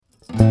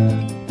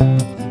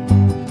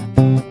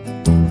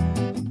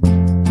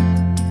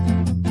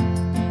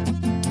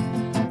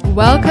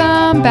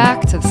Welcome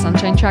back to the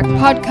Sunshine Track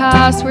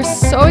podcast. We're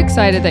so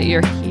excited that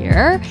you're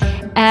here.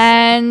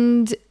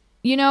 And,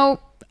 you know,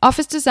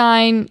 office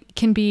design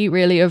can be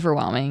really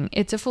overwhelming.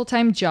 It's a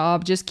full-time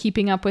job, just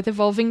keeping up with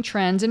evolving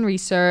trends and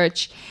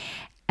research.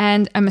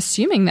 And I'm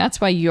assuming that's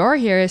why you're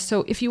here.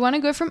 So if you want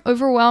to go from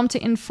overwhelmed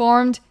to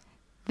informed,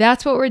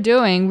 that's what we're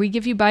doing. We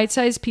give you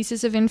bite-sized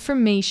pieces of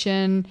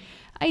information,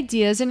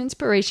 ideas and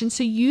inspiration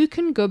so you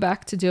can go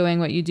back to doing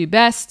what you do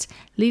best,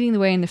 leading the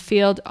way in the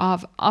field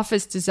of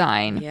office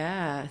design.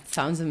 Yeah, it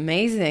sounds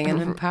amazing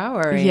and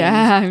empowering.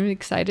 Yeah, I'm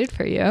excited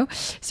for you.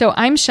 So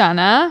I'm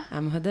Shana.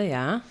 I'm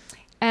Hodaya.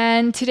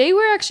 And today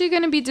we're actually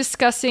going to be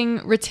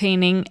discussing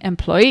retaining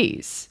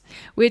employees,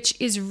 which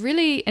is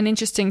really an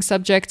interesting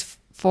subject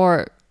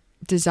for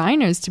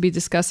designers to be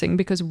discussing,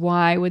 because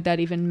why would that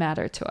even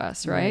matter to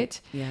us, right?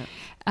 Yeah.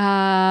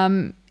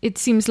 It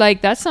seems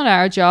like that's not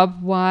our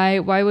job. Why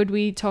would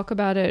we talk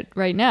about it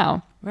right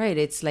now? Right.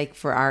 It's like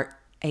for our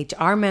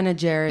HR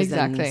managers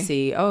and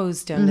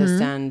CEOs to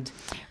understand.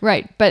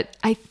 Right. But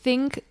I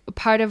think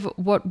part of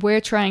what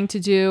we're trying to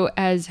do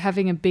as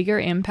having a bigger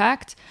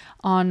impact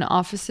on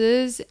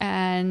offices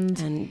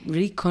and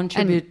really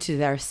contribute to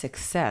their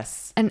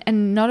success.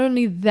 And not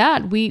only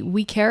that,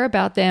 we care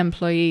about the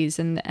employees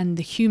and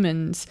the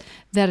humans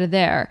that are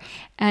there.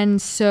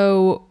 And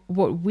so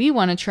what we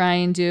want to try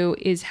and do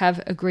is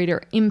have a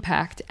greater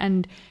impact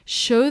and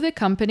show the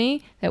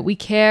company that we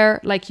care,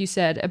 like you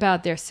said,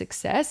 about their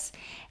success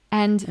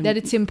and that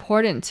it's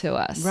important to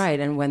us. Right.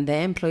 And when the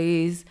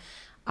employees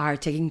are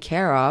taken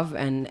care of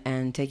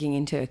and taking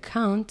into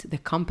account, the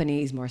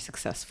company is more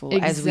successful,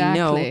 as we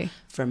know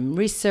from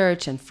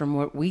research and from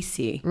what we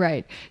see.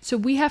 Right. So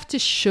we have to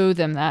show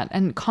them that,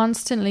 and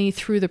constantly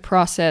through the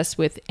process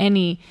with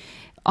any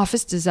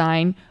office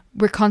design,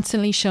 we're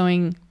constantly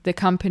showing the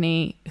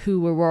company who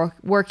we're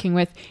working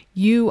with,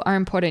 you are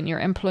important, your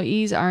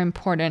employees are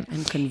important.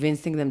 And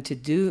convincing them to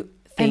do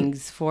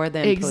things for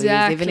the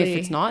employees, even if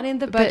it's not in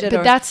the budget.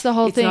 But that's the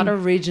whole thing. It's not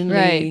originally.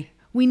 Right.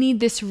 We need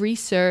this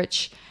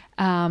research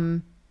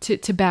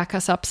to back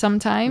us up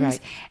sometimes. Right.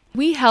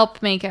 We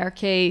help make our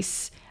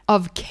case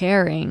of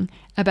caring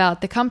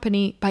about the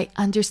company by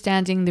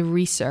understanding the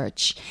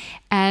research.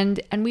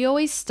 And we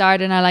always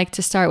start, and I like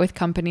to start with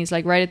companies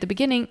like right at the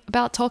beginning,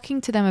 about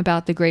talking to them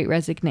about the Great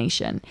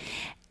Resignation.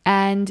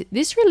 And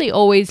this really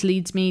always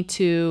leads me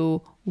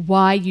to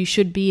why you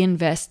should be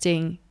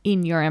investing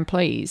in your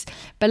employees.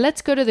 But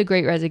let's go to the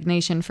Great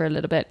Resignation for a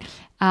little bit.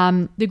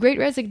 The Great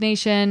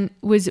Resignation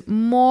was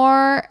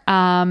more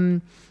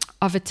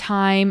of a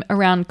time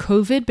around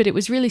COVID, but it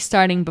was really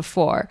starting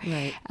before.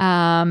 Right.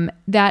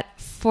 That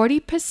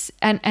 40%,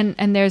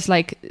 and there's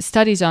like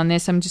studies on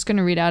this. I'm just going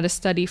to read out a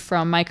study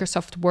from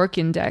Microsoft Work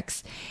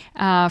Index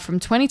from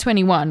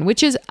 2021,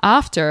 which is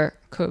after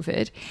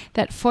COVID,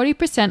 that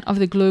 40% of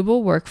the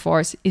global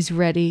workforce is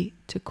ready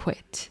to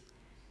quit.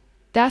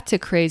 That's a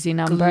crazy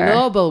number.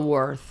 Global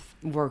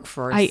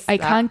workforce. I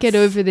can't get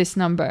over this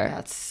number.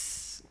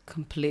 That's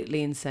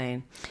completely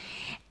insane.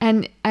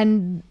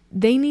 And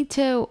they need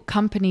to,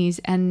 companies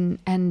and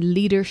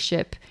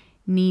leadership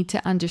need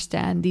to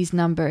understand these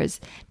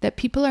numbers, that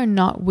people are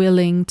not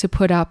willing to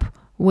put up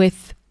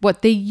with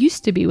what they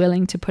used to be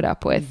willing to put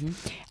up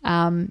with.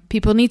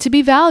 People need to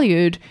be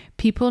valued.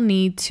 People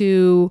need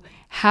to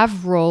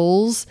have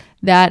roles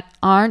that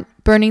aren't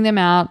burning them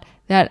out,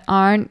 that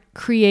aren't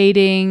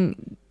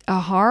creating a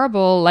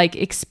horrible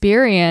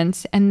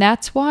experience. And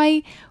that's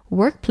why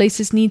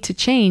workplaces need to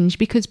change,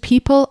 because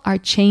people are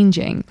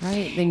changing.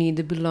 Right. They need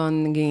the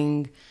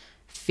belonging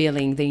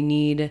feeling. They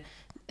need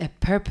a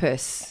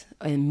purpose,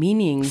 a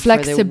meaning,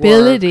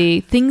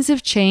 flexibility. For their work. Things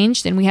have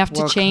changed, and we have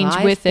to change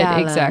with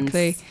balance. It.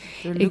 Exactly.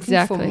 They're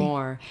looking for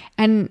more.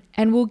 And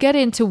we'll get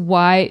into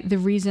why the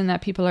reason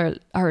that people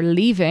are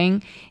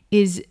leaving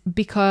is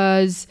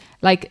because,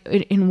 like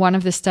in one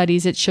of the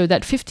studies, it showed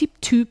that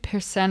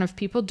 52% of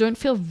people don't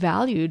feel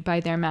valued by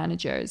their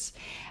managers.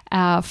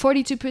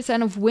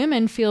 42% of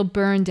women feel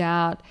burned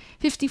out.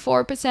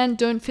 54%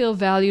 don't feel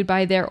valued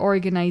by their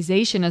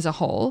organization as a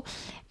whole.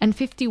 And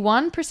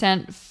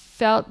 51%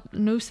 felt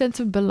no sense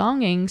of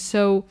belonging.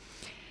 So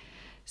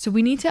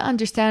we need to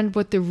understand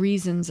what the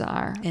reasons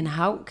are. And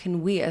how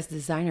can we as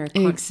designers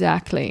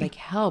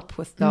help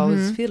with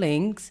those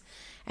feelings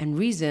and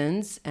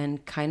reasons,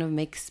 and kind of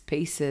make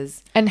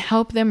spaces and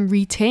help them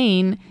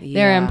retain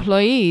their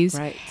employees.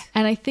 Right.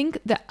 And I think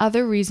the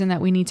other reason that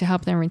we need to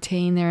help them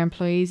retain their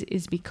employees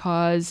is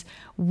because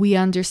we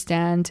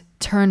understand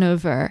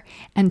turnover,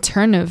 and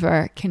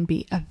turnover can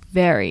be a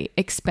very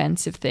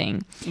expensive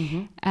thing.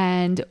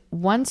 And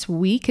once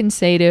we can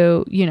say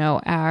to,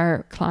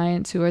 our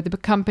clients who are the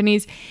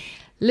companies,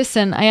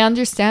 listen, I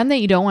understand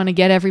that you don't want to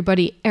get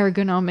everybody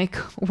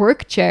ergonomic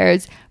work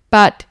chairs,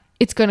 but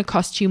it's going to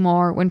cost you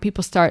more when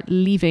people start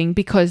leaving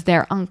because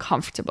they're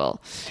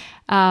uncomfortable.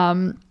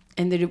 And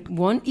they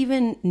won't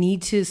even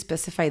need to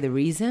specify the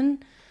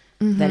reason.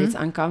 that it's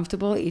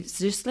uncomfortable. It's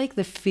just like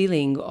the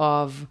feeling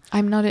of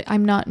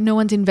no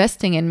one's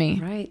investing in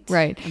me.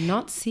 Right. I'm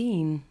not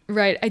seen.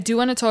 Right. I do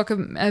want to talk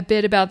a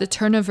bit about the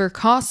turnover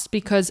costs,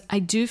 because I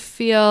do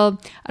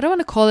feel, I don't want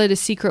to call it a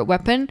secret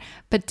weapon,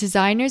 but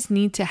designers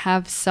need to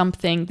have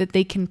something that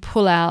they can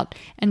pull out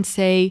and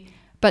say,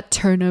 but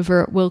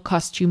turnover will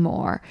cost you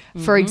more.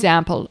 For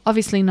example,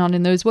 obviously not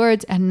in those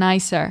words, and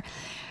nicer.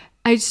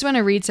 I just want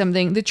to read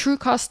something. The true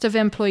cost of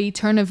employee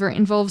turnover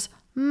involves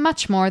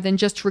much more than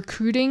just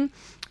recruiting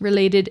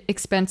related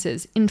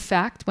expenses. In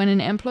fact, when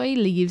an employee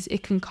leaves,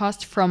 it can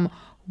cost from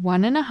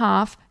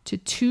 1.5 to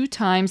 2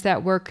 times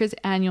that worker's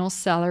annual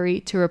salary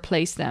to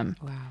replace them.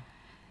 Wow.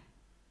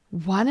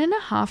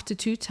 1.5 to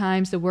 2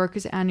 times the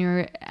worker's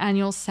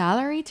annual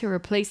salary to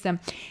replace them.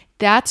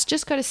 That's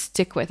just got to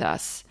stick with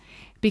us,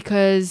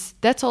 because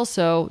that's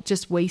also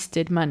just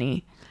wasted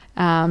money.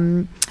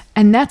 And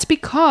that's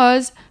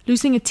because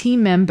losing a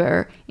team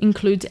member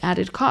includes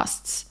added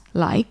costs,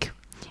 like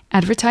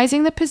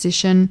advertising the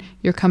position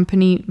your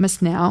company must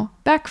now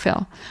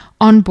backfill,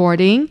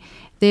 onboarding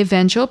the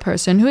eventual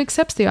person who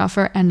accepts the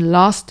offer, and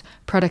lost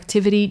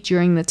productivity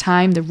during the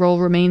time the role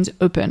remains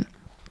open.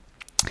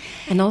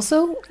 And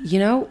also,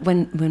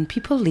 when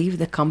people leave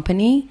the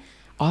company,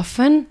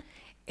 often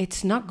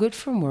it's not good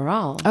for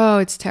morale. Oh,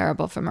 it's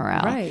terrible for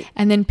morale. Right.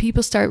 And then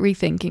people start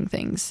rethinking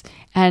things,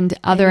 and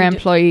other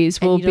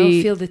employees will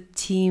don't feel the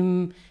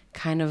team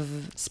kind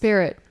of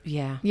spirit.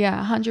 Yeah.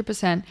 Yeah,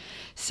 100%.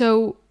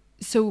 So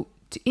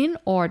in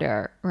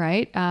order,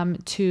 right,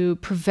 to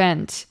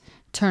prevent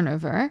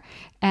turnover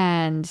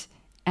and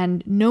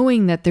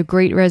knowing that the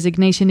Great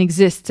Resignation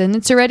exists and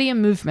it's already a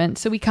movement,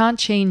 so we can't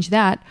change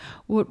that,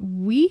 what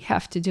we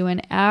have to do,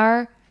 and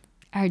our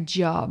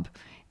job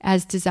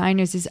as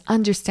designers, is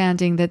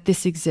understanding that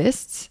this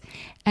exists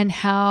and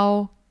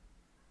how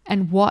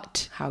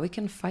we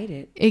can fight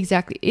it.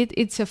 Exactly.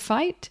 It's a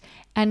fight,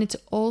 and it's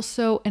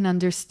also an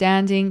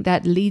understanding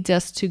that leads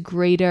us to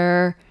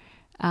greater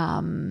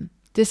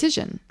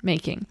decision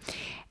making.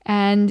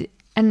 And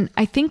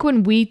I think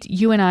when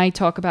you and I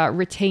talk about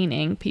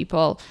retaining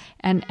people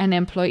and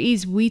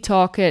employees, we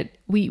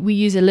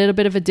use a little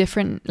bit of a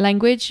different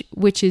language,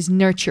 which is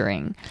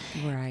nurturing.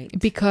 Right.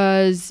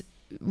 Because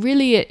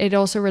really it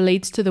also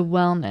relates to the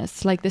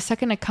wellness. Like, the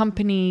second a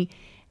company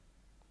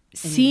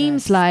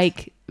seems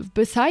like,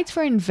 besides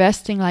for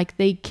investing, like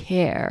they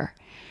care,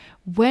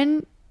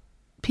 when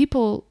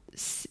people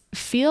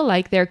feel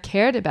like they're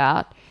cared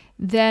about,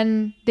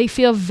 then they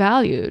feel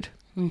valued.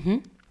 Mm-hmm.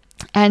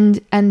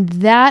 And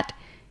that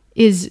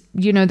is,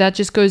 that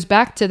just goes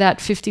back to that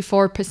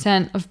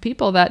 54% of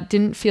people that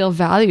didn't feel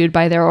valued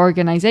by their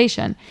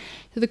organization.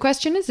 So the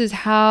question is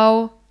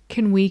how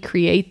can we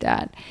create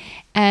that?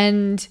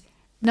 And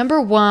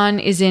number one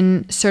is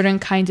in certain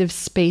kinds of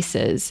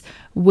spaces,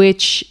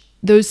 which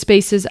those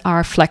spaces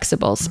are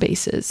flexible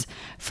spaces.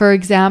 For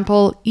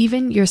example,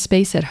 even your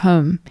space at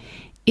home.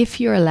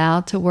 If you're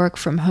allowed to work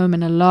from home,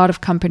 and a lot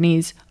of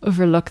companies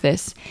overlook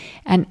this,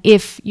 and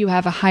if you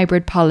have a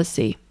hybrid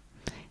policy,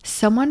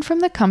 someone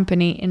from the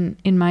company,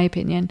 in my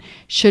opinion,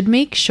 should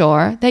make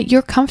sure that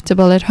you're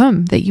comfortable at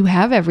home, that you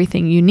have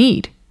everything you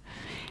need.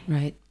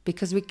 Right.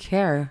 Because we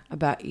care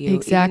about you.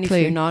 Exactly. Even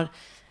if you're not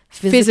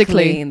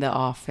physically in the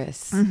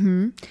office.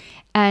 Mm-hmm.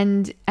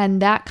 And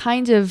that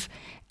kind of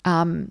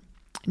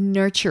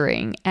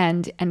nurturing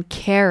and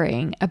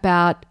caring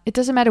about, it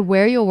doesn't matter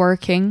where you're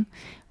working,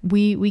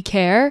 we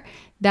care.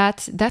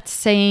 That's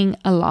saying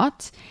a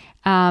lot.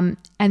 And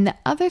the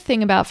other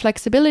thing about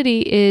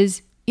flexibility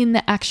is in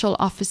the actual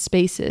office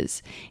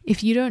spaces.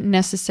 If you don't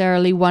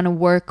necessarily want to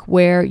work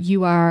where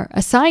you are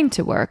assigned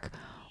to work,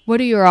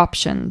 what are your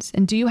options?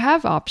 And do you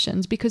have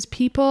options? Because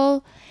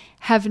people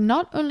have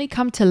not only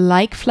come to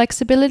like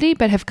flexibility,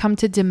 but have come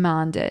to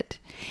demand it.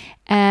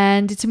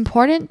 And it's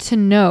important to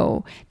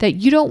know that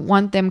you don't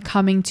want them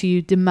coming to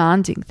you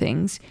demanding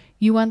things.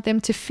 You want them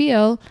to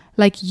feel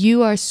like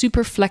you are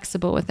super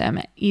flexible with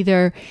them,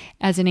 either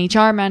as an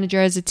HR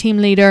manager, as a team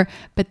leader,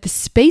 but the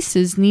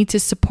spaces need to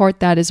support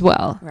that as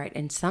well. Right.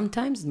 And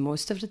sometimes,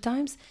 most of the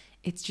times,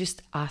 it's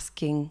just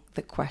asking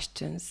the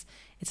questions.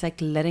 It's like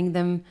letting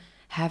them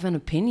have an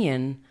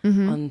opinion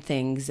on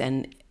things.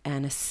 And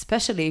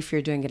especially if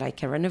you're doing it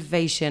like a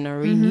renovation or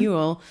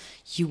renewal,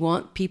 you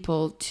want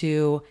people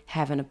to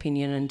have an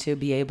opinion and to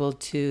be able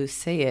to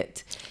say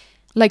it.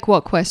 Like,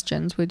 what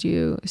questions would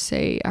you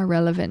say are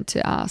relevant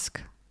to ask?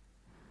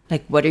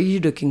 Like, what are you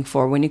looking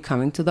for when you're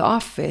coming to the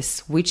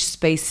office? Which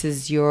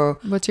spaces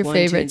what's your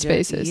favorite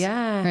spaces?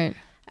 Yeah. Right.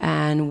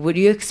 And what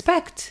do you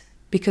expect?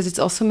 Because it's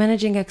also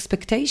managing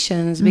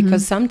expectations,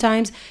 because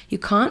sometimes you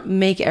can't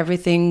make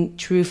everything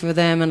true for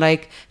them and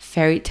like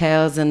fairy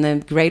tales and a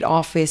great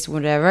office,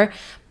 whatever,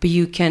 but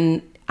you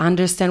can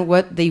understand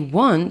what they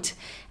want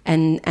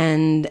and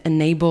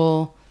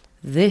enable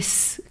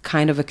this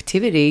kind of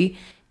activity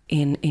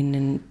in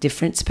a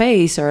different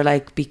space, or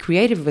like be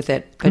creative with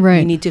it. But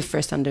you need to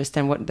first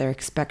understand what they're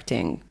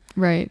expecting.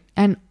 Right.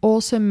 And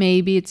also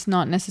maybe it's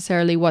not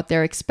necessarily what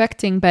they're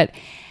expecting, but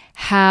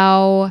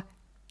how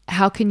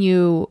how can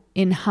you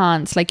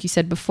enhance, like you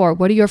said before,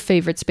 what are your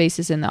favorite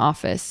spaces in the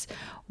office?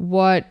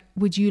 What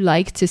would you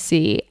like to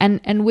see?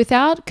 And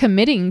without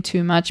committing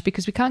too much,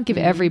 because we can't give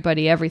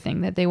everybody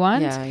everything that they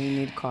want. Yeah, you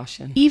need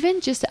caution. Even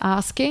just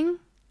asking,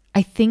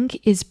 I think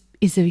is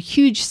a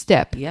huge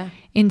step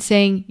in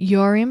saying,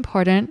 you're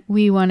important.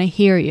 We want to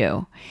hear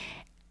you.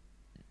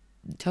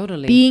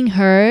 Totally. Being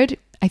heard,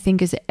 I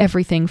think, is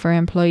everything for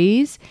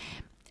employees.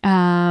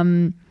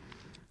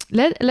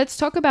 Let's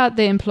talk about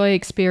the employee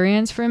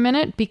experience for a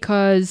minute,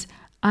 because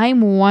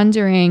I'm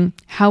wondering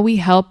how we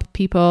help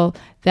people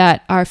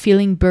that are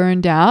feeling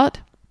burned out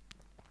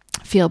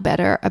feel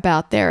better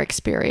about their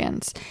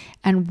experience,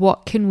 and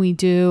what can we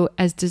do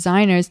as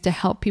designers to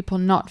help people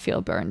not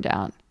feel burned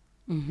out.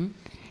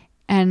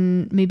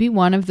 And maybe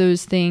one of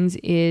those things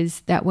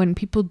is that when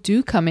people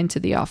do come into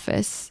the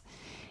office,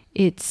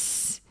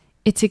 it's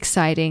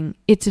exciting,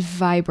 it's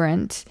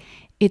vibrant,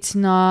 it's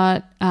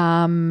not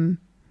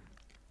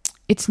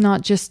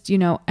just,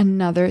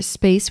 another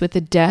space with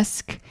a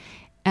desk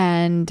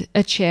and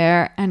a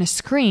chair and a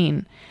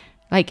screen.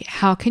 Like,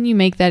 how can you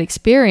make that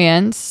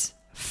experience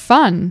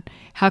fun?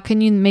 How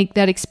can you make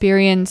that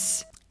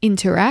experience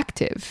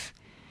interactive?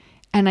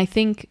 And I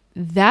think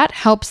that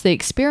helps the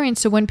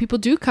experience. So when people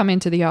do come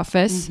into the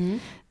office,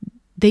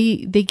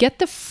 they get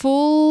the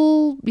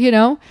full,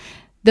 the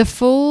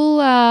full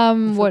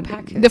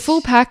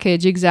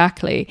package,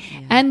 exactly.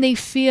 Yeah. And they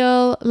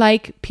feel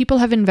like people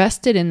have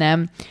invested in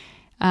them,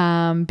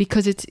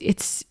 because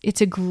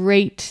it's a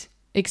great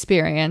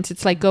experience.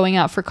 It's like going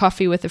out for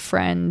coffee with a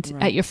friend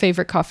at your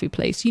favorite coffee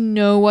place. You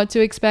know what to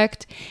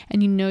expect,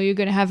 and you're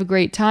going to have a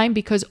great time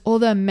because all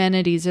the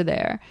amenities are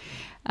there.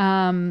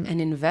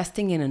 And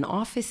investing in an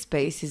office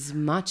space is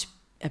much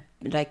a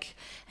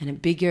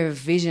bigger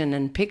vision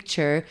and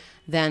picture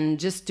than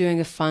just doing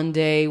a fun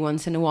day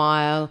once in a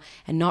while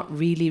and not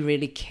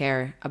really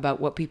care about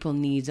what people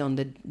need on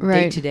the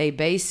day-to-day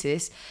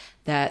basis.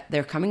 That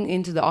they're coming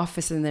into the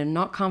office and they're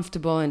not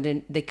comfortable and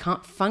then they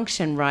can't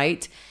function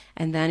right.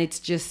 And then it's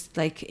just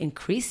like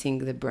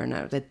increasing the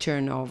burnout, the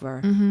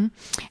turnover.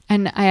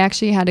 And I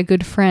actually had a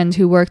good friend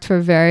who worked for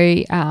a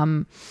very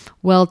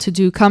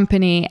well-to-do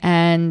company.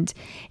 And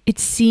it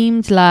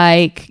seemed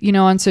like,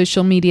 on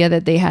social media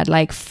that they had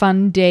like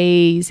fun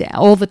days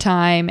all the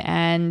time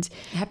and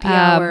happy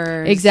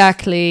hours.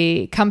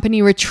 Exactly.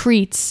 Company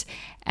retreats.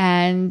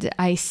 And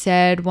I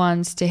said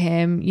once to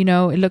him,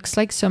 it looks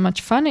like so much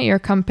fun at your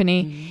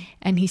company.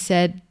 And he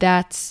said,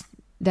 that's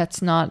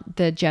not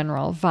the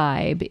general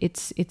vibe.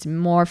 It's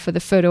more for the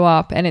photo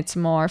op, and it's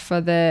more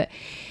for the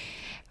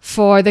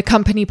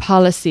company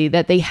policy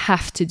that they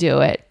have to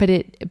do it.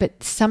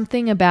 But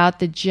something about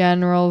the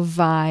general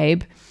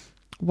vibe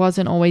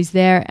wasn't always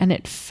there, and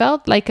it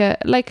felt like a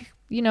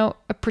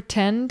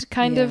pretend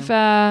kind of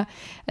a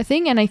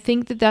thing. And I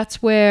think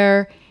that's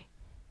where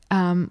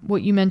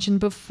what you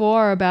mentioned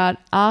before about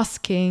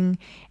asking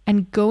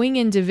and going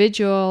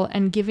individual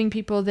and giving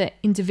people the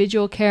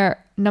individual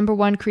care, number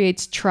one,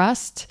 creates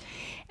trust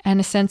and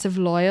a sense of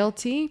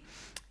loyalty.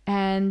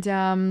 And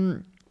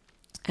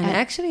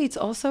actually, it's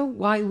also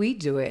why we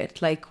do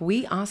it. Like,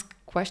 we ask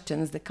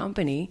questions, the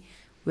company,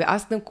 we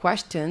ask them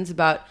questions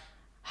about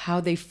how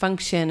they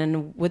function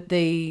and what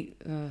they...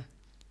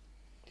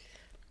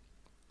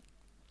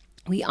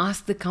 we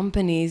ask the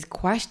companies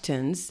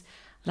questions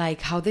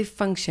like how they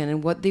function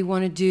and what they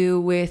want to do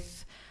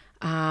with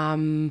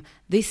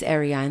this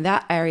area and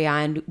that area.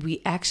 And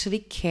we actually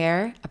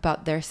care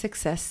about their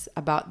success,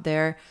 about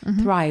their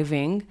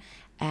thriving.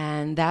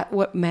 And that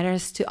what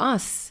matters to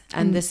us.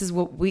 And this is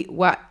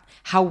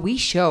how we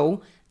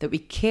show that we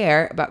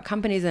care about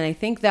companies. And I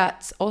think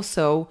that's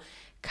also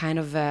kind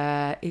of,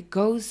 it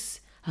goes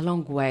a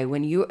long way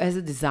when you, as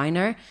a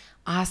designer,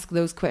 ask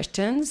those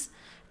questions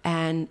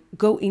and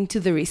go into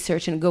the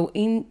research and go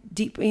in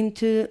deep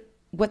into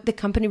what the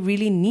company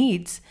really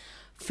needs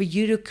for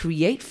you to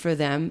create for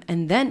them.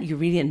 And then you're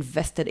really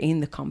invested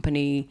in the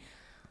company.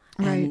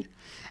 Right.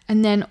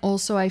 And then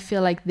also I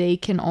feel like they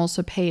can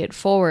also pay it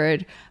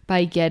forward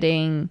by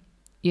getting,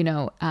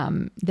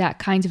 that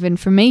kind of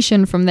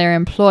information from their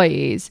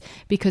employees,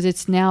 because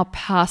it's now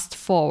passed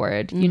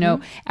forward.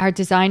 Our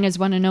designers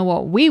want to know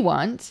what we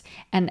want,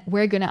 and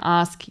we're going to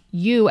ask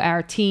you,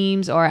 our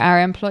teams or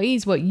our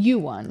employees, what you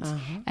want.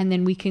 And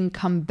then we can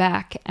come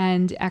back.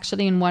 And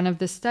actually in one of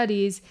the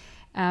studies,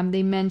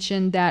 they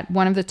mentioned that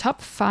one of the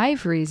top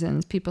 5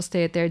 reasons people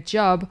stay at their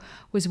job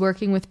was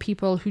working with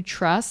people who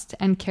trust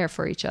and care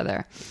for each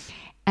other.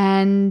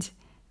 And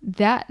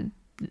that,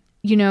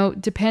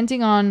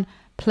 depending on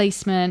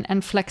placement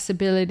and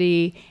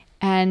flexibility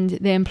and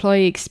the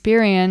employee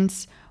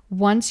experience,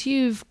 once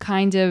you've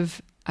kind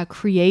of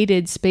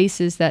created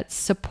spaces that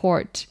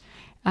support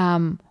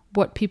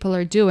what people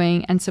are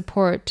doing and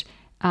support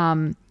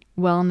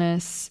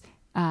wellness,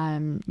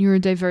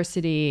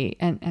 neurodiversity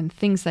and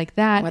things like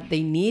that, what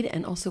they need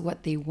and also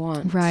what they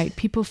want, right?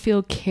 People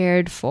feel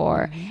cared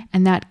for,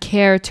 and that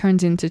care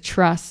turns into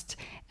trust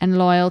and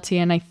loyalty.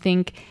 And I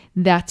think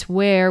that's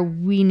where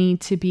we need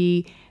to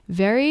be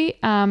very,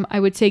 I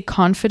would say,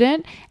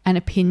 confident and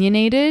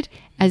opinionated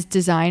as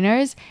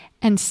designers.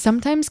 And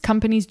sometimes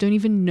companies don't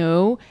even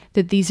know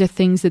that these are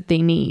things that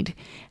they need.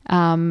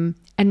 And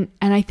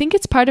I think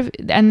it's part of,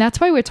 and that's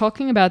why we're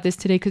talking about this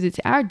today, because it's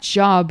our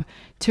job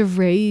to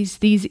raise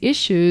these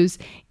issues,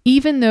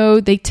 even though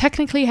they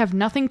technically have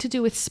nothing to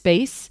do with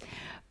space,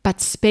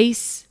 but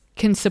space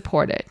can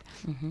support it.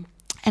 Mm-hmm.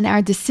 And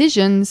our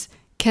decisions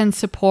can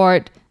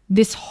support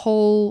this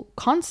whole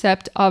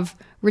concept of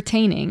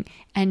retaining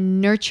and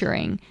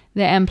nurturing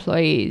the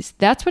employees.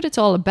 That's what it's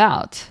all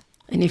about.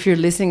 And if you're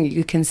listening,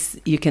 you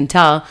can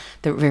tell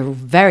that we're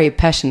very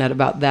passionate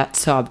about that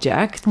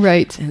subject,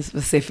 right? And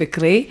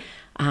specifically,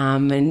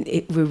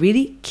 we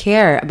really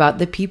care about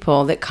the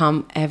people that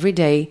come every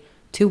day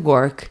to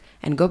work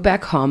and go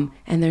back home,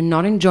 and they're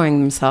not enjoying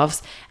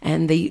themselves,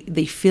 and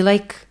they feel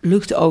like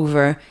looked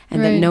over,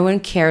 and that no one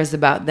cares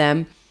about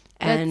them.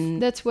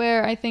 And that's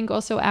where I think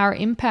also our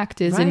impact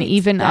is, in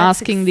even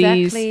asking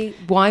exactly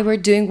why we're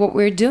doing what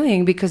we're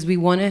doing, because we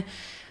want to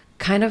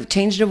kind of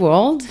change the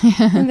world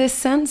in this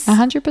sense.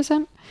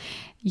 100%.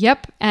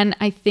 Yep. And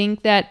I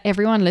think that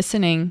everyone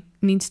listening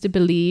needs to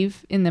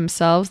believe in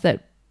themselves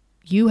that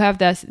you have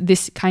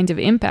this kind of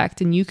impact,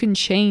 and you can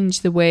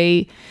change the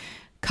way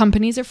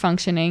companies are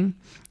functioning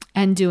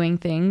and doing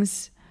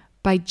things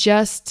by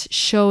just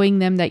showing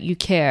them that you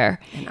care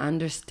and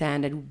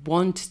understand and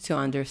want to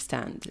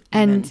understand.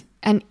 And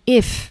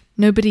if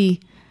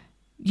nobody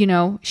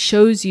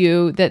shows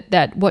you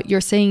that what you're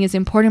saying is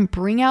important,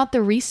 bring out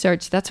the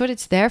research. That's what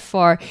it's there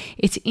for.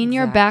 It's in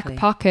your back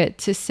pocket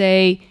to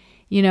say,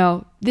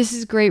 this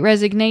is Great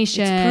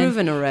Resignation. It's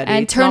proven already.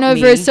 And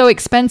turnover is so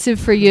expensive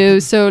for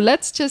you. So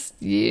let's just,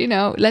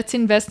 let's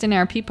invest in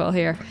our people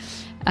here.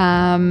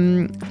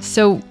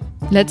 So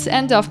let's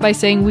end off by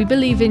saying we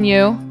believe in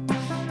you.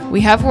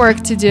 We have work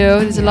to do.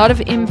 There's a lot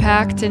of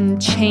impact and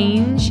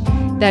change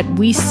that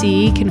we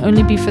see can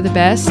only be for the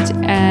best.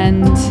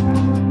 And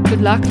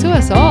good luck to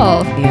us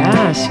all.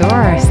 Yeah,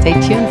 sure. Stay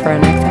tuned for our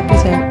next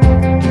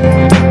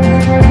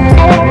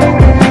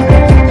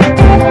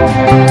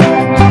episode.